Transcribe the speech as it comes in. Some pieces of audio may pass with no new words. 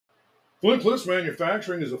Flint Cliffs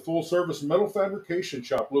Manufacturing is a full-service metal fabrication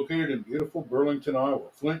shop located in beautiful Burlington,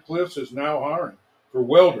 Iowa. Flint Cliffs is now hiring for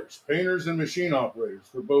welders, painters, and machine operators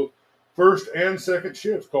for both first and second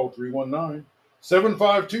shifts. Call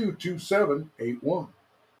 319-752-2781.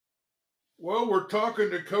 Well, we're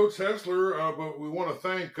talking to Coach Hetzler, but we want to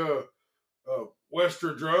thank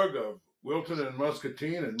Western Drug of Wilton and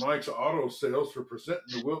Muscatine and Mike's Auto Sales for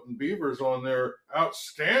presenting the Wilton Beavers on their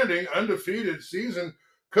outstanding undefeated season.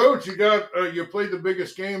 Coach, you played the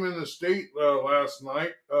biggest game in the state last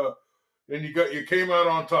night, and you came out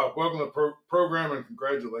on top. Welcome to the program and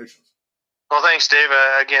congratulations. Well, thanks, Dave.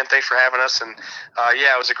 Again, thanks for having us, and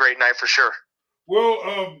yeah, it was a great night for sure. Well,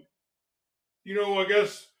 I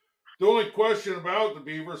guess the only question about the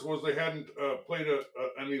Beavers was they hadn't played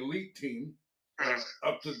an elite team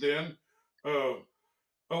up to then. There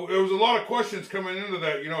was a lot of questions coming into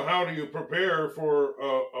that. How do you prepare for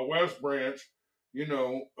a West Branch?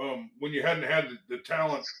 When you hadn't had the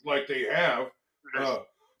talent like they have.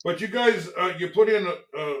 But you guys, you put in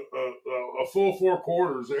a full 4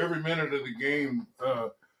 quarters, every minute of the game,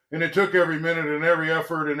 and it took every minute and every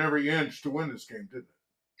effort and every inch to win this game, didn't it?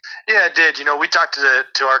 Yeah, it did. We talked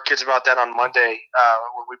to our kids about that on Monday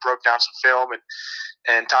when we broke down some film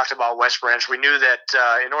and talked about West Branch. We knew that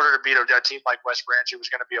in order to beat a team like West Branch, it was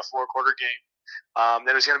going to be a 4-quarter game.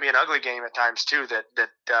 That it was going to be an ugly game at times too.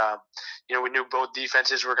 We knew both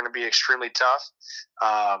defenses were going to be extremely tough.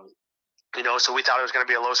 So we thought it was going to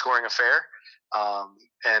be a low-scoring affair.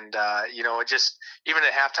 It just, even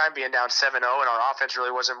at halftime being down 7-0 and our offense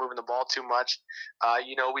really wasn't moving the ball too much,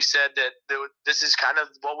 we said that this is kind of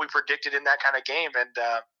what we predicted in that kind of game. And,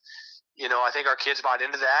 I think our kids bought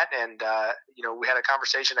into that. And, we had a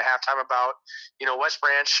conversation at halftime about, West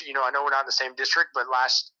Branch, I know we're not in the same district, but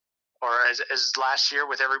last year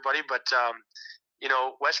with everybody, but,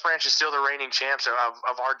 West Branch is still the reigning champs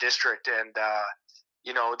of our district. And,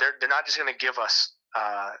 they're not just going to give us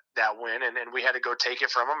that win, and we had to go take it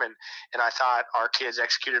from them, and I thought our kids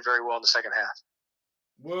executed very well in the second half.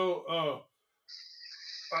 Well,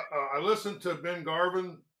 I listened to Ben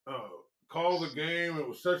Garvin call the game. It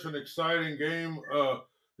was such an exciting game.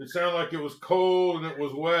 It sounded like it was cold, and it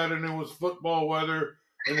was wet, and it was football weather,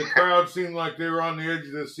 and the crowd seemed like they were on the edge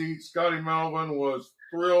of the seat. Scotty Melvin was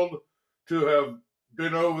thrilled to have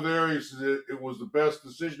been over there. He said it was the best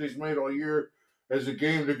decision he's made all year as a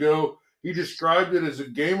game to go. He described it as a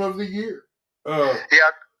game of the year. Yeah.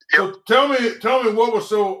 So tell me what was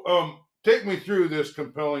so. Take me through this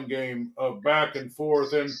compelling game of back and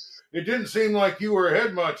forth, and it didn't seem like you were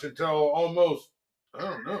ahead much until almost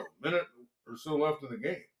a minute or so left in the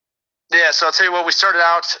game. Yeah. So I'll tell you what. We started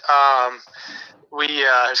out.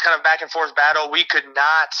 It was kind of back and forth battle. We could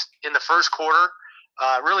not in the first quarter.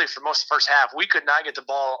 Really, for most of the first half, we could not get the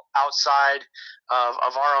ball outside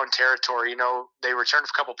of our own territory. They returned a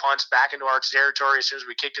couple punts back into our territory as soon as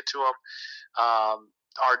we kicked it to them.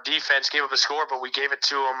 Our defense gave up a score, but we gave it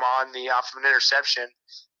to them off of an interception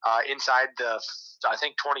inside I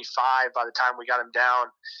think 25 by the time we them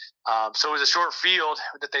down. So it was a short field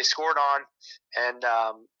that they scored on, and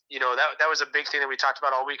that was a big thing that we talked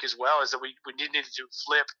about all week as well, is that we needed to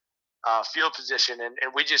flip field position,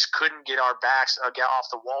 and we just couldn't get our backs get off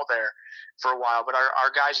the wall there for a while. But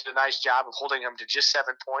our guys did a nice job of holding them to just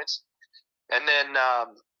 7 points. And then,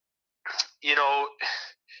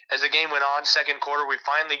 as the game went on, second quarter, we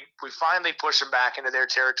finally pushed them back into their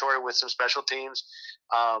territory with some special teams,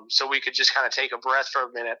 so we could just kind of take a breath for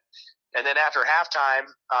a minute. And then after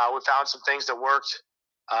halftime, we found some things that worked.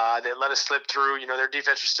 They let us slip through. Their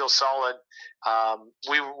defense was still solid.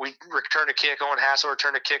 We returned a kick. Owen Hassel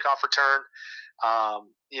returned a kickoff return,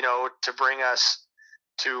 to bring us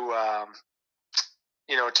to a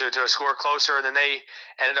score closer. And then they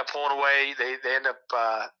ended up pulling away. They ended up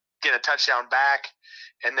getting a touchdown back,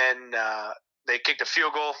 and then they kicked a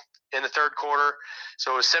field goal in the third quarter.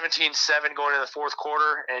 So it was 17-7 going into the fourth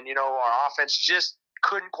quarter, and our offense just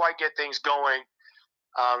couldn't quite get things going.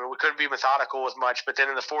 We couldn't be methodical with much, but then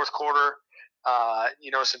in the fourth quarter,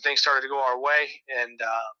 some things started to go our way, and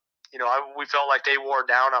we felt like they wore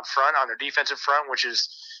down up front on their defensive front, which is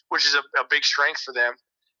a big strength for them,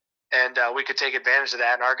 and we could take advantage of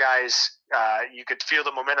that. And our guys, you could feel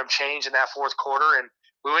the momentum change in that fourth quarter, and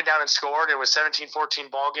we went down and scored. It was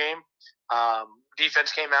 17-14 ball game.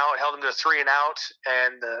 Defense came out, held them to 3 and out,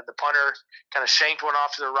 and the punter kind of shanked one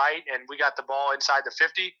off to the right, and we got the ball inside the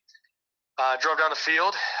 50. Drove down the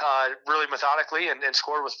field really methodically and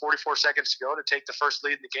scored with 44 seconds to go to take the first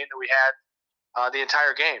lead in the game that we had the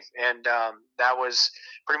entire game. And that was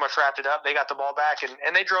pretty much wrapped it up. They got the ball back,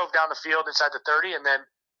 and they drove down the field inside the 30. And then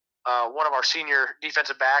one of our senior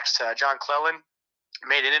defensive backs, John Clellan,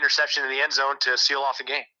 made an interception in the end zone to seal off the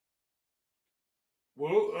game.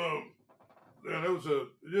 Well, and it was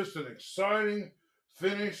just an exciting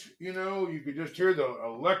finish. You know, you could just hear the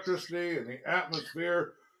electricity and the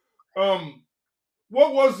atmosphere.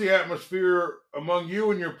 What was the atmosphere among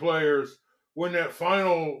you and your players when that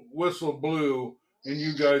final whistle blew and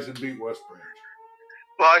you guys had beat West Branch?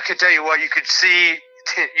 Well, I could tell you what, you could see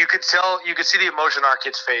the emotion on our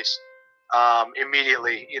kid's face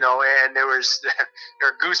immediately, you know, and there were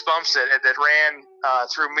goosebumps that ran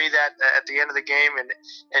through me that at the end of the game,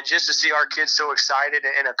 and just to see our kids so excited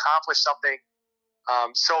and accomplish something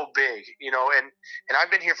so big, you know, and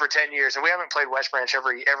I've been here for 10 years, and we haven't played West Branch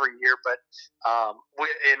every year, but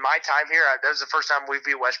in my time here, that was the first time we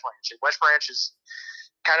beat West Branch. And West Branch has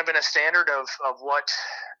kind of been a standard of what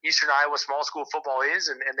Eastern Iowa small school football is,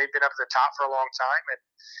 and they've been up at the top for a long time,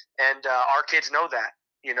 and our kids know that,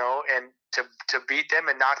 you know, and to beat them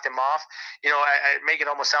and knock them off, you know, I make it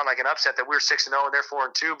almost sound like an upset that we're 6-0 and they're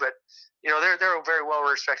 4-2, but you know, they're a very well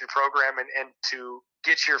respected program, and to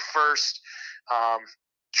get your first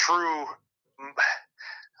true,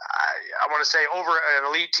 I want to say, over an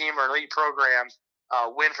elite team or an elite program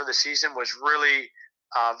win for the season was really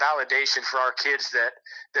validation for our kids that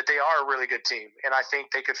they are a really good team, and I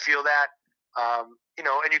think they could feel that. You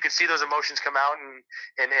know, and you could see those emotions come out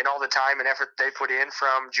and all the time and effort they put in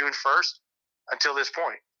from June 1st until this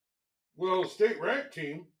point. Well, state ranked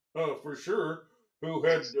team for sure, who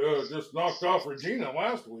had just knocked off Regina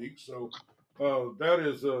last week, so that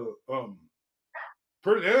is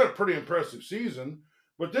they had a pretty impressive season.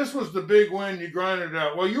 But this was the big win. You grinded it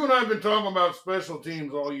out. Well, you and I have been talking about special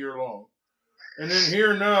teams all year long. And then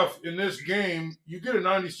here enough, in this game, you get a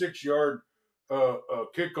 96-yard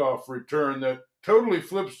kickoff return that totally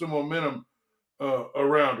flips the momentum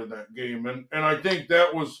around in that game. And I think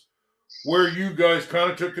that was where you guys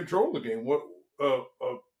kind of took control of the game. What?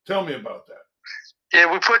 Tell me about that.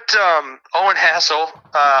 Yeah, we put Owen Hassel,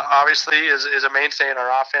 obviously, is a mainstay in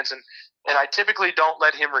our offense. And I typically don't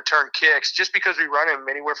let him return kicks just because we run him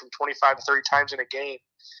anywhere from 25 to 30 times in a game.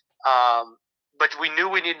 But we knew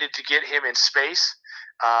we needed to get him in space.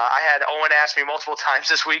 I had Owen ask me multiple times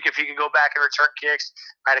this week if he could go back and return kicks.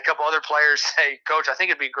 I had a couple other players say, Coach, I think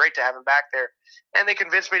it'd be great to have him back there. And they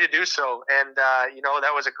convinced me to do so. And, you know,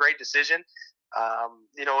 that was a great decision.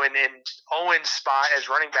 You know, in Owen's spot as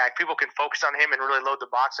running back, people can focus on him and really load the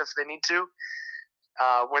box if they need to.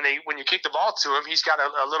 When you kick the ball to him, he's got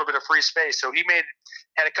a little bit of free space. So he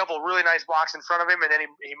had a couple of really nice blocks in front of him, and then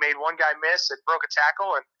he made one guy miss and broke a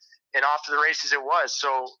tackle, and off to the races it was.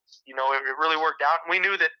 So, you know, it really worked out. And we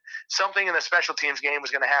knew that something in the special teams game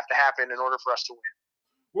was going to happen in order for us to win.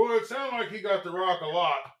 Well, it sounded like he got the rock a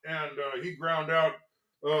lot, and he ground out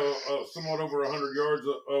somewhat over 100 yards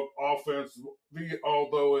of offense,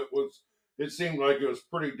 although it seemed like it was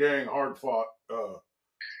pretty dang hard fought.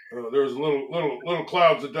 There was little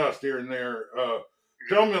clouds of dust here and there.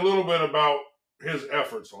 Tell me a little bit about his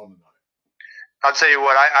efforts on the night. I'll tell you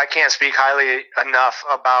what, I can't speak highly enough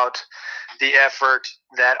about the effort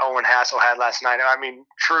that Owen Hassel had last night. I mean,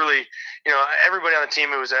 truly, you know, everybody on the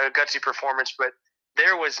team, it was a gutsy performance, but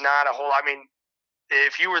there was not a whole – I mean,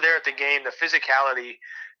 if you were there at the game, the physicality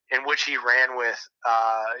in which he ran with,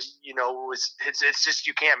 you know, it's just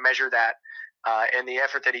you can't measure that. And the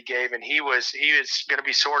effort that he gave, and he is going to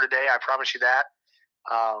be sore today, I promise you that.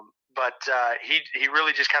 But he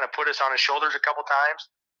really just kind of put us on his shoulders a couple times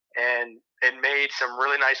and made some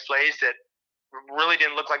really nice plays that really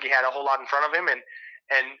didn't look like he had a whole lot in front of him. And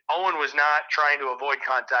Owen was not trying to avoid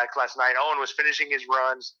contact last night. Owen was finishing his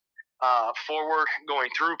runs forward, going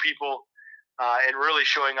through people, and really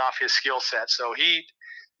showing off his skill set. So he,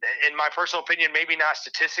 in my personal opinion, maybe not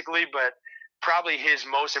statistically, but probably his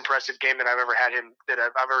most impressive game that I've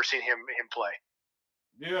ever seen him play.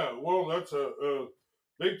 Yeah, well, that's a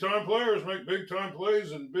big time players make big time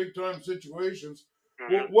plays in big time situations.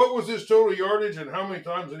 Mm-hmm. Well, what was his total yardage, and how many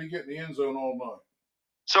times did he get in the end zone all night?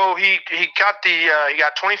 So he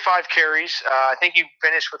got 25 carries. I think he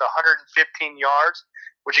finished with 115 yards,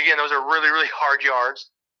 which again, those are really, really hard yards.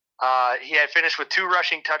 He had finished with 2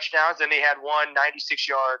 rushing touchdowns, and he had one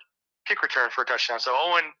 96-yard kick return for a touchdown. So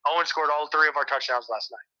Owen scored all 3 of our touchdowns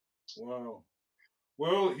last night. Wow.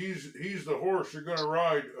 Well, he's the horse you're going to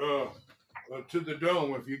ride to the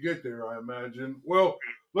Dome if you get there, I imagine. Well,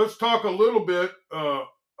 let's talk a little bit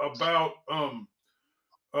about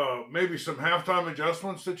maybe some halftime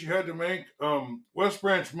adjustments that you had to make. West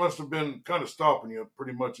Branch must have been kind of stopping you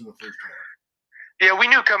pretty much in the first half. Yeah, we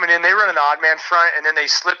knew coming in, they run an odd man front, and then they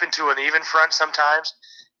slip into an even front sometimes.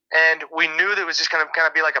 And we knew that it was just going to kind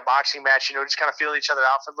of be like a boxing match, you know, just kind of feel each other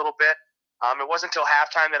out for a little bit. It wasn't until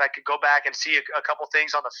halftime that I could go back and see a couple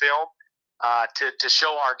things on the film to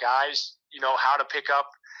show our guys, how to pick up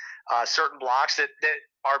certain blocks that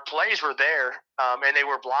our plays were there and they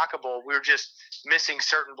were blockable. We were just missing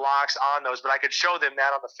certain blocks on those, but I could show them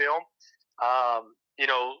that on the film.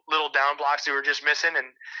 Little down blocks they were just missing,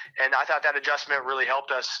 and I thought that adjustment really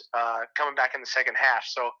helped us coming back in the second half.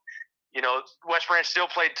 So, West Branch still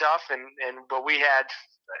played tough, but we had,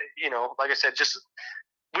 like I said, just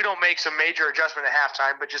we don't make some major adjustment at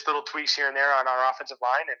halftime, but just little tweaks here and there on our offensive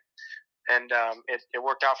line, and it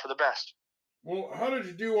worked out for the best. Well, how did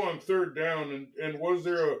you do on third down, and was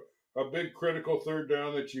there a big critical third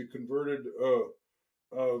down that you converted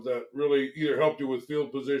that really either helped you with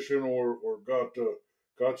field position or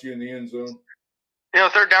got you in the end zone?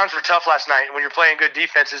 Third downs were tough last night. When you're playing good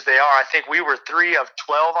defenses, they are. I think we were 3 of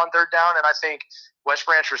 12 on third down, and I think West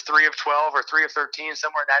Branch was 3 of 12 or 3 of 13,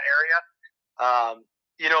 somewhere in that area.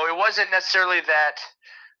 It wasn't necessarily that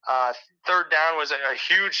third down was a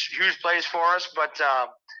huge plays for us, but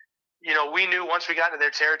we knew once we got into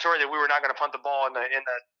their territory that we were not going to punt the ball in the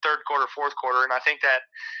third quarter, fourth quarter, and I think that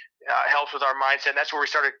helps with our mindset. And that's where we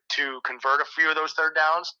started to convert a few of those third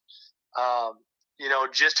downs.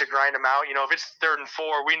 Just to grind them out. If it's 3rd and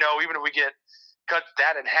 4, we know even if we cut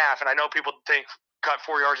that in half, and I know people think cut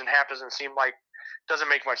 4 yards in half doesn't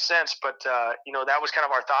make much sense, but that was kind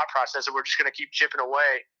of our thought process, that we're just going to keep chipping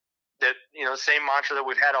away. That same mantra that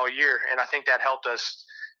we've had all year, and I think that helped us,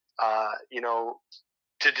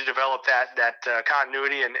 to develop that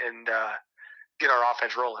continuity and get our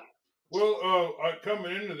offense rolling. Well,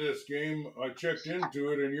 coming into this game, I checked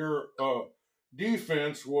into it, and your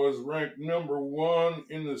defense was ranked number 1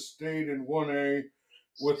 in the state in 1A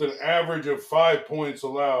with an average of 5 points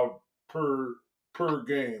allowed per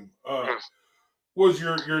game. Was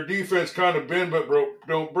your defense kind of bend but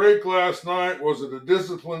don't break last night? Was it a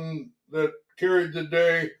discipline that carried the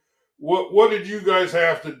day? What did you guys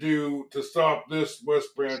have to do to stop this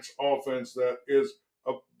West Branch offense that is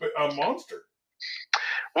a monster?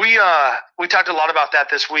 We talked a lot about that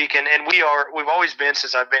this week, and we've always been,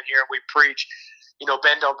 since I've been here, we preach,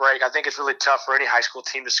 bend don't break. I think it's really tough for any high school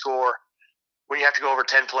team to score when you have to go over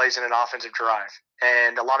 10 plays in an offensive drive,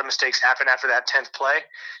 and a lot of mistakes happen after that 10th play.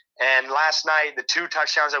 And last night, the 2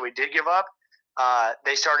 touchdowns that we did give up,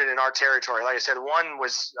 they started in our territory. Like I said, one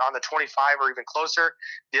was on the 25 or even closer.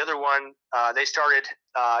 The other one, they started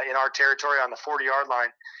in our territory on the 40-yard line,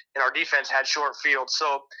 and our defense had short field,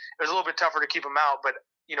 so it was a little bit tougher to keep them out. But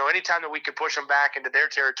anytime that we could push them back into their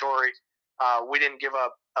territory, we didn't give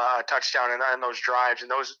up a touchdown in those drives,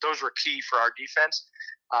 and those were key for our defense.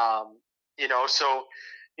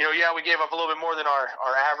 Yeah, we gave up a little bit more than our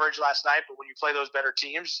average last night, but when you play those better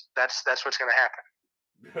teams, that's what's going to happen.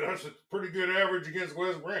 That's a pretty good average against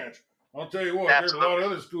West Branch. I'll tell you what, There's a lot of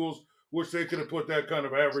other schools wish they could have put that kind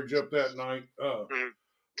of average up that night. That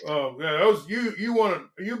was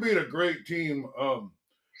you beat a great team.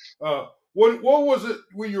 What was it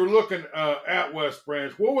when you were looking at West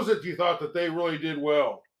Branch? What was it you thought that they really did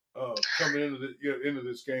well coming into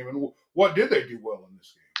this game, and what did they do well in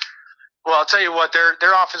this game? Well, I'll tell you what, their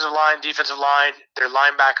offensive line, defensive line, their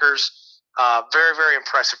linebackers, very, very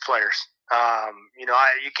impressive players.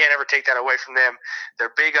 You can't ever take that away from them.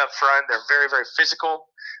 They're big up front. They're very, very physical.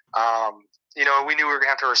 We knew we were going to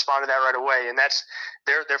have to respond to that right away. And that's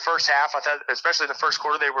their first half. I thought, especially in the first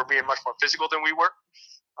quarter, they were being much more physical than we were.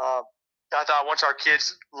 I thought once our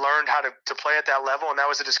kids learned how to play at that level, and that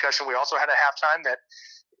was a discussion we also had at halftime, that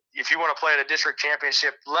if you want to play at a district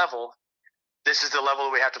championship level, this is the level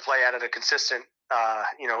that we have to play at a consistent,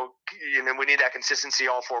 and we need that consistency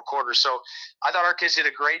all 4 quarters. So I thought our kids did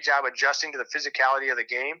a great job adjusting to the physicality of the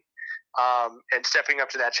game and stepping up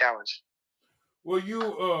to that challenge. Well,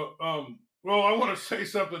 I want to say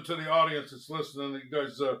something to the audience that's listening. You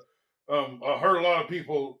guys, I heard a lot of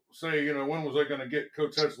people say, when was I going to get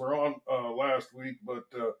Coach Hetzler on last week? But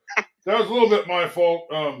that was a little bit my fault.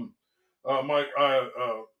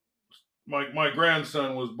 My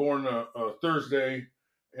grandson was born Thursday,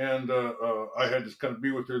 and I had to kind of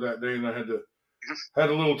be with her that day, and I had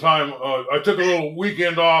a little time. I took a little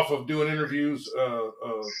weekend off of doing interviews.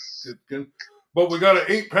 But we got an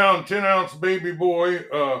 8-pound, 10-ounce baby boy.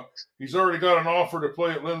 He's already got an offer to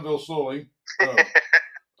play at Linville-Sully.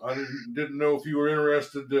 I didn't know if you were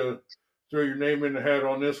interested to throw your name in the hat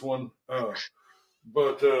on this one.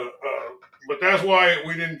 But that's why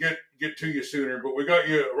we didn't get to you sooner. But we got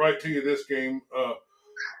you right to you this game.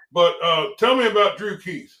 But tell me about Drew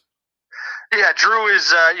Keith. Yeah, Drew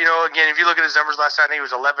is, again, if you look at his numbers last night, he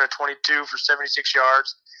was 11 of 22 for 76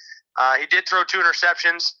 yards. He did throw 2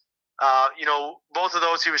 interceptions. Both of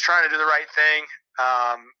those, he was trying to do the right thing.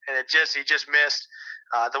 and he just missed.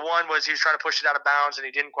 The one was he was trying to push it out of bounds, and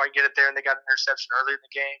he didn't quite get it there, and they got an interception earlier in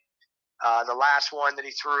the game. The last one that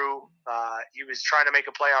he threw, he was trying to make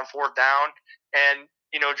a play on fourth down. And,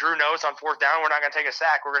 Drew knows on fourth down, we're not going to take a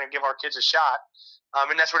sack. We're going to give our kids a shot.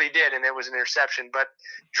 And that's what he did, and it was an interception. But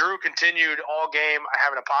Drew continued all game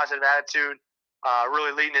having a positive attitude,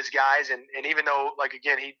 really leading his guys. And even though,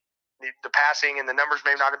 the passing and the numbers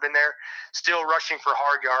may not have been there, still rushing for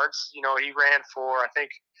hard yards. He ran for, I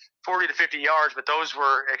think, 40 to 50 yards, but those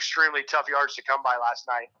were extremely tough yards to come by last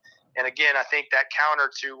night. And again, I think that counter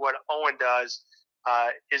to what Owen does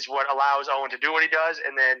is what allows Owen to do what he does,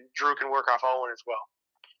 and then Drew can work off Owen as well.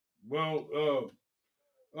 Well,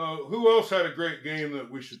 who else had a great game that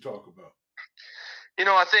we should talk about?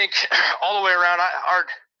 I think all the way around,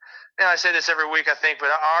 I say this every week, I think, but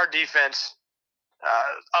our defense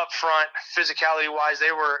up front, physicality-wise,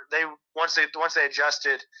 once they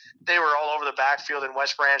adjusted, they were all over the backfield in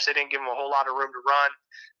West Branch. They didn't give them a whole lot of room to run.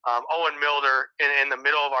 Owen Milder in the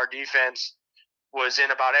middle of our defense was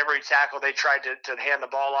in about every tackle they tried to hand the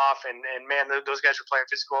ball off, and man, those guys were playing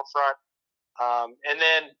physical up front. And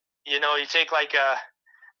then you take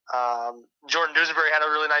Jordan Dusenberry had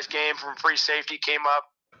a really nice game from free safety, came up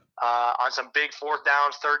on some big fourth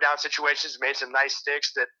downs, third down situations, made some nice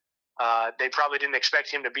sticks that they probably didn't expect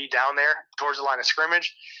him to be down there towards the line of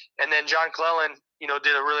scrimmage. And then John Clellan,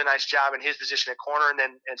 did a really nice job in his position at corner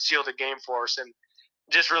and sealed the game for us. And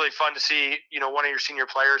just really fun to see, one of your senior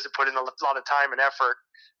players that put in a lot of time and effort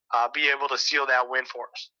be able to seal that win for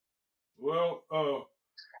us. Well,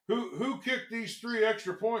 who kicked these 3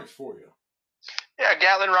 extra points for you? Yeah,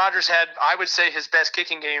 Gatlin Rogers had, I would say, his best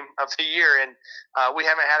kicking game of the year. And we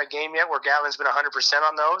haven't had a game yet where Gatlin's been 100%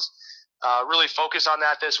 on those. Really focused on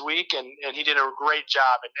that this week, and he did a great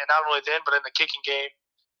job. And not only then, but in the kicking game,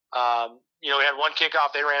 we had one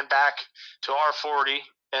kickoff. They ran back to our 40.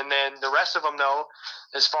 And then the rest of them, though,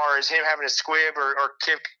 as far as him having to squib or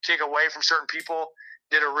kick away from certain people,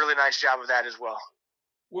 did a really nice job of that as well.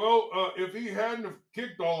 Well, if he hadn't have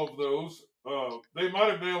kicked all of those, they might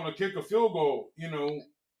have been able to kick a field goal,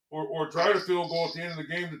 or try to field goal at the end of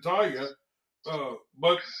the game to tie you.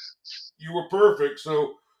 But you were perfect.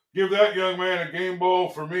 So give that young man a game ball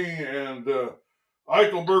for me. And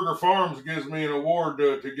Eichelberger Farms gives me an award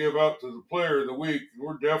to give out to the player of the week.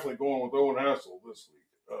 We're definitely going with Owen Hassel this week.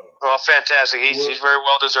 Well, fantastic. He's very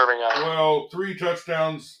well deserving of it. Well, 3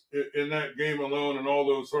 touchdowns in that game alone, and all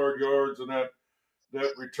those hard yards, and that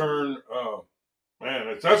return.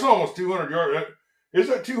 Man, that's almost 200 yards. Is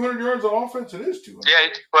that 200 yards of offense? It is 200. Yeah,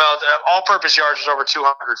 well, all-purpose yards is over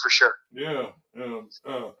 200 for sure. Yeah.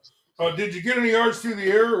 Did you get any yards through the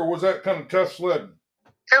air, or was that kind of tough sledding?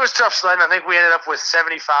 It was tough sledding. I think we ended up with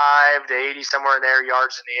 75 to 80, somewhere in there,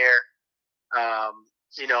 yards in the air.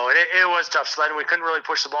 It was tough sledding. We couldn't really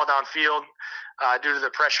push the ball downfield due to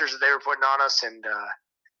the pressures that they were putting on us, and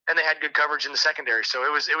they had good coverage in the secondary. So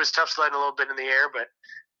it was tough sledding a little bit in the air, but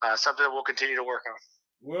something that we'll continue to work on.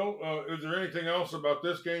 Well, is there anything else about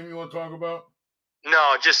this game you want to talk about?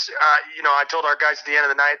 No, just I told our guys at the end of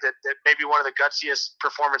the night that maybe one of the gutsiest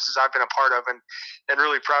performances I've been a part of, and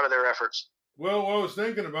really proud of their efforts. Well, I was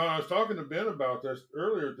talking to Ben about this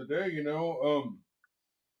earlier today.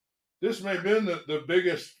 This may have been the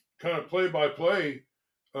biggest kind of play-by-play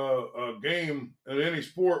game in any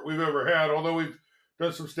sport we've ever had, although we've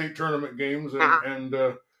done some state tournament games, and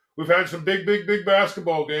we've had some big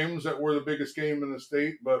basketball games that were the biggest game in the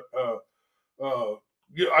state. But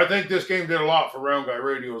I think this game did a lot for Round Guy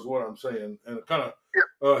Radio is what I'm saying. And it kind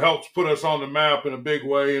of helps put us on the map in a big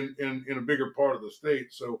way in a bigger part of the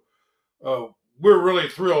state. So we're really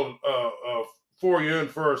thrilled for you and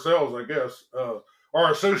for ourselves, I guess.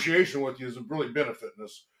 Our association with you is really benefiting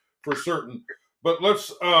us for certain. But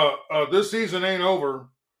let's this season ain't over,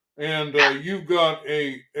 and you've got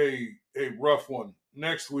a rough one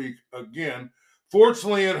next week again.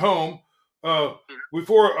 Fortunately, at home.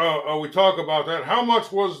 Before we talk about that, how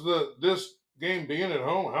much was this game being at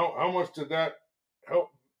home? How much did that help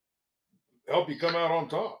you come out on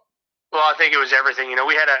top? Well, I think it was everything.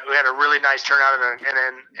 We had a really nice turnout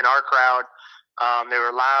in our crowd. They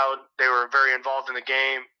were loud. They were very involved in the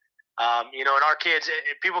game. And our kids,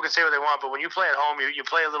 people can say what they want, but when you play at home, you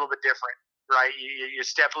play a little bit different, right? You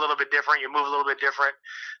step a little bit different. You move a little bit different.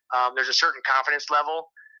 There's a certain confidence level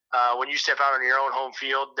when you step out on your own home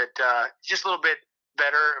field that just a little bit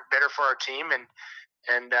better for our team.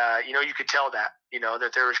 And you could tell that,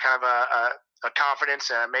 that there was kind of a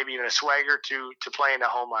confidence, maybe even a swagger to playing at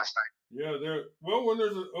home last night. Yeah, when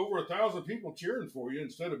there's over 1,000 people cheering for you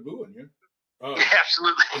instead of booing you. Yeah,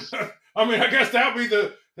 absolutely. I mean, I guess that would be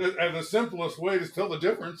the simplest way to tell the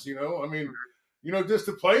difference, I mean, just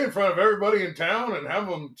to play in front of everybody in town and have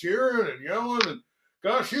them cheering and yelling. And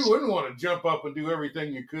gosh, you wouldn't want to jump up and do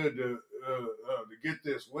everything you could to get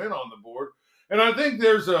this win on the board. And I think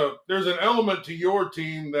there's an element to your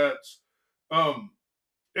team that's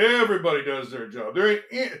everybody does their job. There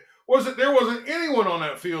wasn't anyone on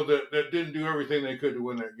that field that didn't do everything they could to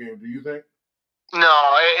win that game. Do you think?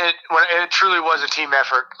 No, it truly was a team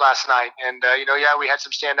effort last night, and we had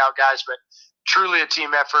some standout guys, but truly a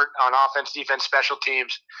team effort on offense, defense, special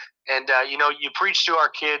teams, and you preach to our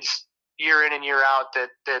kids year in and year out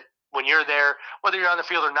that when you're there, whether you're on the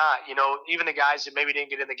field or not, even the guys that maybe didn't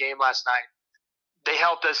get in the game last night, they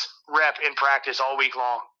helped us rep in practice all week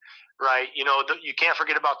long, right? You can't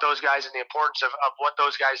forget about those guys and the importance of what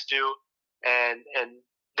those guys do, and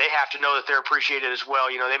they have to know that they're appreciated as well.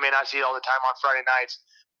 They may not see it all the time on Friday nights,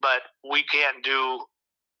 but we can't do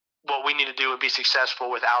what we need to do and be successful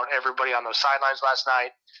without everybody on those sidelines last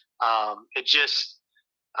night. It just,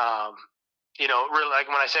 really, like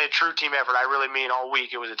when I say a true team effort, I really mean all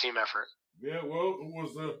week it was a team effort. Yeah, well, it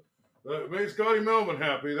was it made Scotty Melvin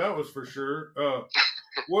happy, that was for sure.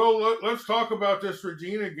 Well, let's talk about this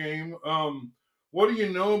Regina game. What do you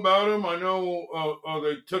know about them? I know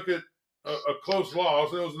they took it a close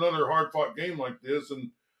loss. It was another hard-fought game like this,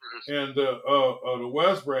 and the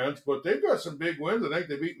West Branch, but they've got some big wins. I think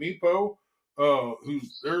they beat Meepo,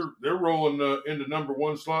 who's they're rolling into number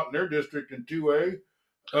 1 slot in their district in 2A.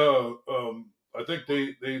 I think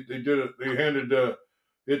they did it. They handed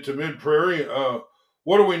it to Mid Prairie.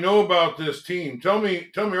 What do we know about this team? Tell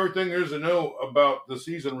me everything there is to know about the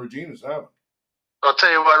season Regina's having. I'll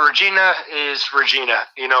tell you what, Regina is Regina.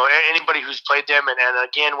 Anybody who's played them, and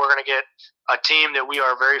again, we're going to get a team that we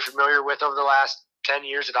are very familiar with over the last 10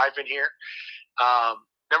 years that I've been here.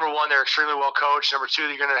 Number one, they're extremely well coached. Number two,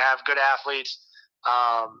 you're going to have good athletes.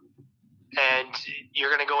 And you're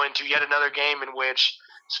going to go into yet another game in which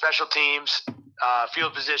special teams,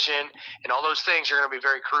 field position, and all those things are going to be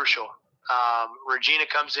very crucial. Regina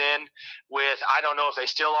comes in with, I don't know if they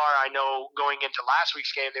still are. I know going into last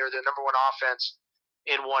week's game, they were the number 1 offense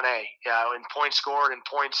in 1A, in points scored and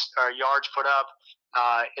points or yards put up.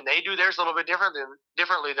 And they do theirs a little bit differently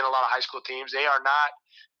than a lot of high school teams. They are not,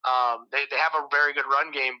 they have a very good run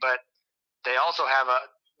game, but they also have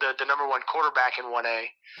the number 1 quarterback in 1A,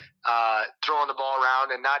 throwing the ball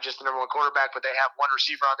around, and not just the number 1 quarterback, but they have one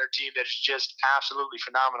receiver on their team that is just absolutely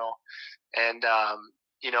phenomenal. And,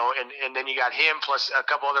 and then you got him plus a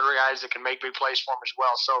couple other guys that can make big plays for him as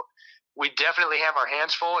well. So we definitely have our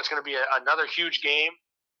hands full. It's going to be another huge game.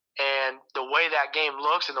 And the way that game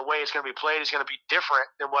looks and the way it's going to be played is going to be different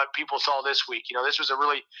than what people saw this week. This was a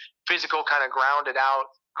really physical, kind of grinded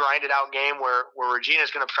out game where Regina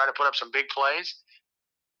is going to try to put up some big plays.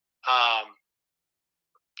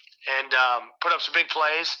 Put up some big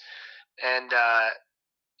plays, and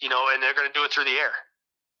and they're going to do it through the air.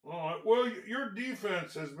 All right. Well, your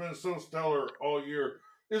defense has been so stellar all year.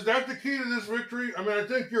 Is that the key to this victory? I mean, I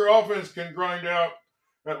think your offense can grind out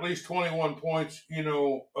at least 21 points,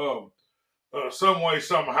 some way,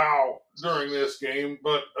 somehow during this game,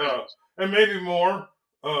 but and maybe more.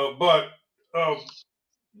 But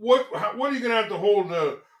what are you going to have to hold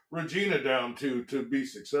Regina down to be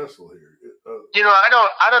successful here?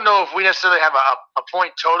 I don't know if we necessarily have a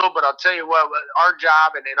point total, but I'll tell you what, our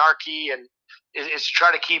job and our key is to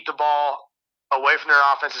try to keep the ball away from their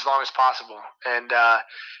offense as long as possible. And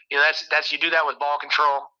that's you do that with ball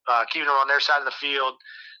control, keeping them on their side of the field.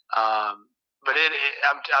 But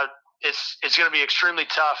it's going to be extremely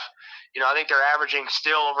tough. I think they're averaging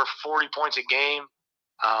still over 40 points a game.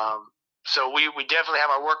 So we definitely have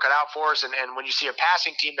our work cut out for us. And when you see a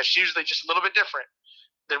passing team, that's usually just a little bit different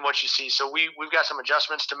than what you see. So we've got some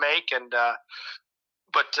adjustments to make, and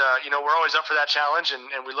but we're always up for that challenge,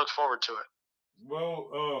 and we look forward to it.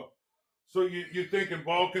 Well, so you think in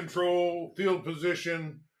ball control, field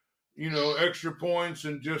position, extra points,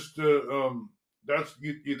 and just that's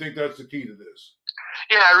you think that's the key to this?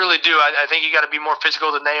 Yeah, I really do. I think you got to be more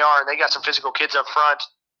physical than they are, and they got some physical kids up front.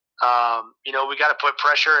 We got to put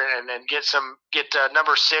pressure and get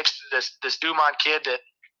number 6, this Dumont kid that,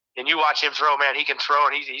 and you watch him throw, man, he can throw,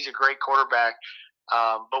 and he's a great quarterback.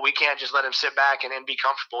 But we can't just let him sit back and be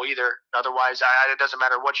comfortable either. Otherwise, it doesn't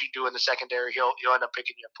matter what you do in the secondary, he'll end up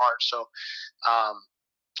picking you apart. So, a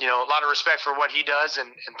lot of respect for what he does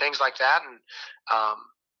and things like that. And,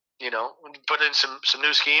 put in some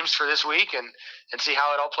new schemes for this week and see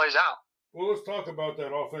how it all plays out. Well, let's talk about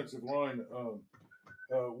that offensive line.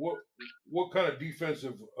 What kind of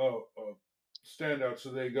defensive standouts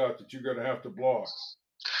have they got that you're going to have to block?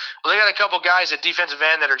 Well, they got a couple guys at defensive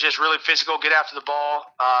end that are just really physical, get after the ball.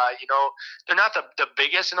 They're not the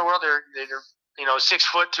biggest in the world. They're 6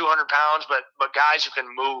 foot, 200 pounds, but guys who can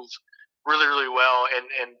move really, really well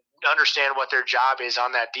and understand what their job is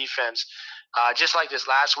on that defense. Just like this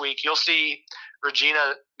last week, you'll see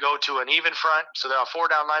Regina go to an even front, so they'll have 4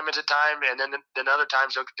 down linemen at a time, and then other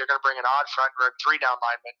times they're going to bring an odd front or 3 down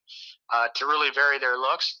linemen to really vary their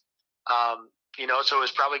looks. So it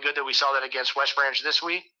was probably good that we saw that against West Branch this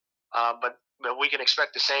week, but we can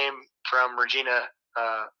expect the same from Regina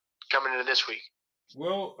coming into this week.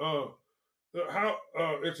 Well,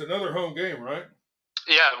 it's another home game, right?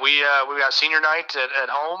 Yeah, we got senior night at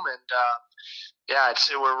home, and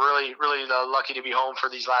we're really, really lucky to be home for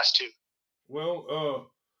these last 2. Well,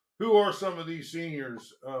 who are some of these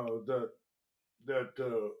seniors that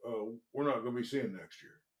we're not going to be seeing next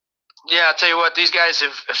year? Yeah, I'll tell you what, these guys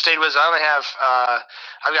have stayed with us. I only have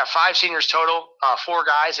I've got 5 seniors total. 4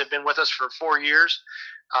 guys have been with us for 4 years.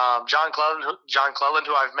 John Cleland,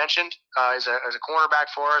 who I've mentioned, is a cornerback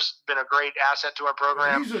for us. Been a great asset to our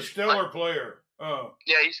program. He's a stellar player.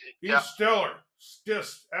 He's stellar.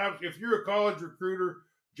 Just if you're a college recruiter,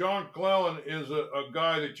 John Cleland is a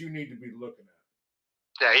guy that you need to be looking at.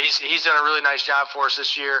 Yeah, he's done a really nice job for us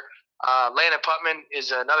this year. Landon Putman is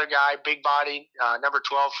another guy, big body, number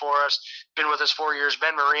 12 for us. Been with us 4 years.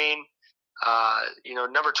 Ben Marine,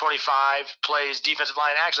 number 25, plays defensive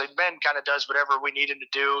line. Actually, Ben kind of does whatever we need him to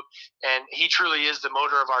do, and he truly is the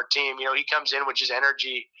motor of our team. He comes in with his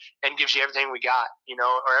energy and gives you everything we got,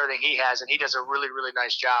 or everything he has, and he does a really, really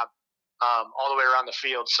nice job all the way around the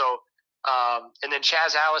field. So, and then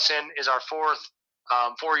Chaz Allison is our 4th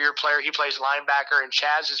 4-year player. He plays linebacker, and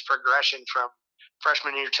Chaz's progression from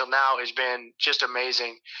freshman year till now has been just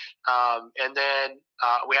amazing. And then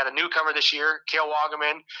we had a newcomer this year, Kale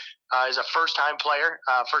Wagaman, is a first-time player,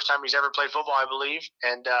 first time he's ever played football, I believe.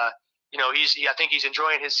 And I think he's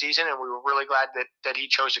enjoying his season, and we were really glad that he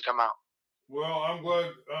chose to come out. Well, I'm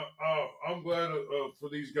glad. For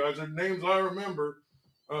these guys. Their names I remember.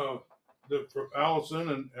 From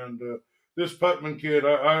Allison and this Putman kid.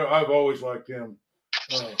 I've always liked him.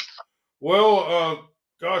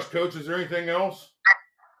 Gosh, Coach, is there anything else?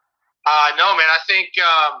 No, man. I think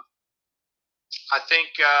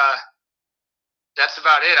that's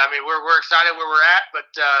about it. I mean, we're excited where we're at, but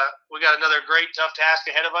we got another great, tough task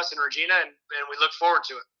ahead of us in Regina, and we look forward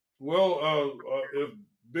to it. Well, if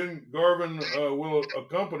Ben Garvin will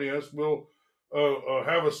accompany us, we'll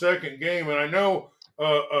have a second game, and I know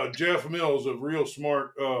Jeff Mills of Real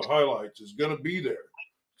Smart Highlights is going to be there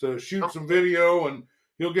to shoot some video, and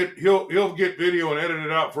he'll get video and edit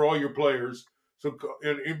it out for all your players. So,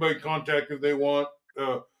 and anybody contact if they want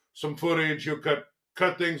some footage, he'll cut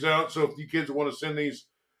things out. So if you kids want to send these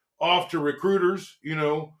off to recruiters,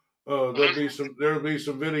 there'll be some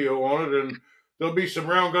video on it, and there'll be some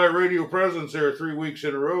Round Guy Radio presence there 3 weeks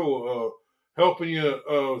in a row, helping you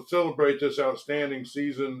celebrate this outstanding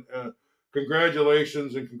season.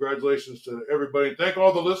 Congratulations to everybody. And thank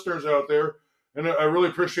all the listeners out there. And I really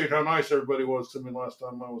appreciate how nice everybody was to me last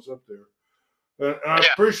time I was up there. And I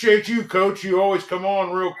appreciate you, Coach. You always come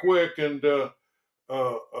on real quick, and I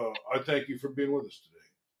thank you for being with us today.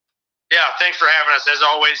 Yeah, thanks for having us, as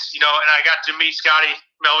always. And I got to meet Scotty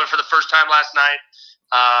Melvin for the first time last night.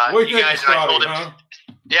 Yeah,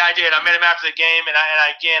 I did. I met him after the game, and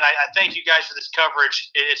I thank you guys for this coverage.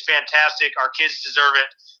 It's fantastic. Our kids deserve it.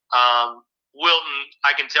 Wilton,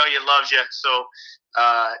 I can tell you, loves you. So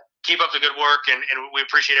keep up the good work, and we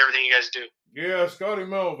appreciate everything you guys do. Yeah, Scotty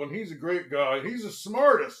Melvin, he's a great guy. He's the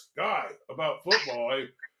smartest guy about football.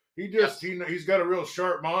 He's got a real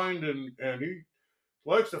sharp mind, and he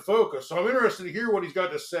likes to focus. So I'm interested to hear what he's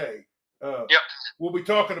got to say. We'll be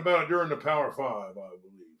talking about it during the Power 5, I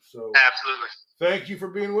believe. So absolutely. Thank you for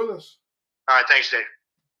being with us. All right, thanks, Dave.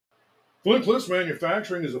 Flint Cliffs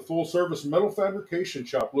Manufacturing is a full-service metal fabrication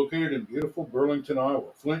shop located in beautiful Burlington,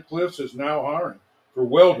 Iowa. Flint Cliffs is now hiring for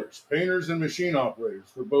welders, painters, and machine operators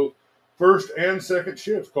for both first and second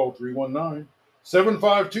shifts. Call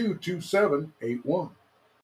 319-752-2781.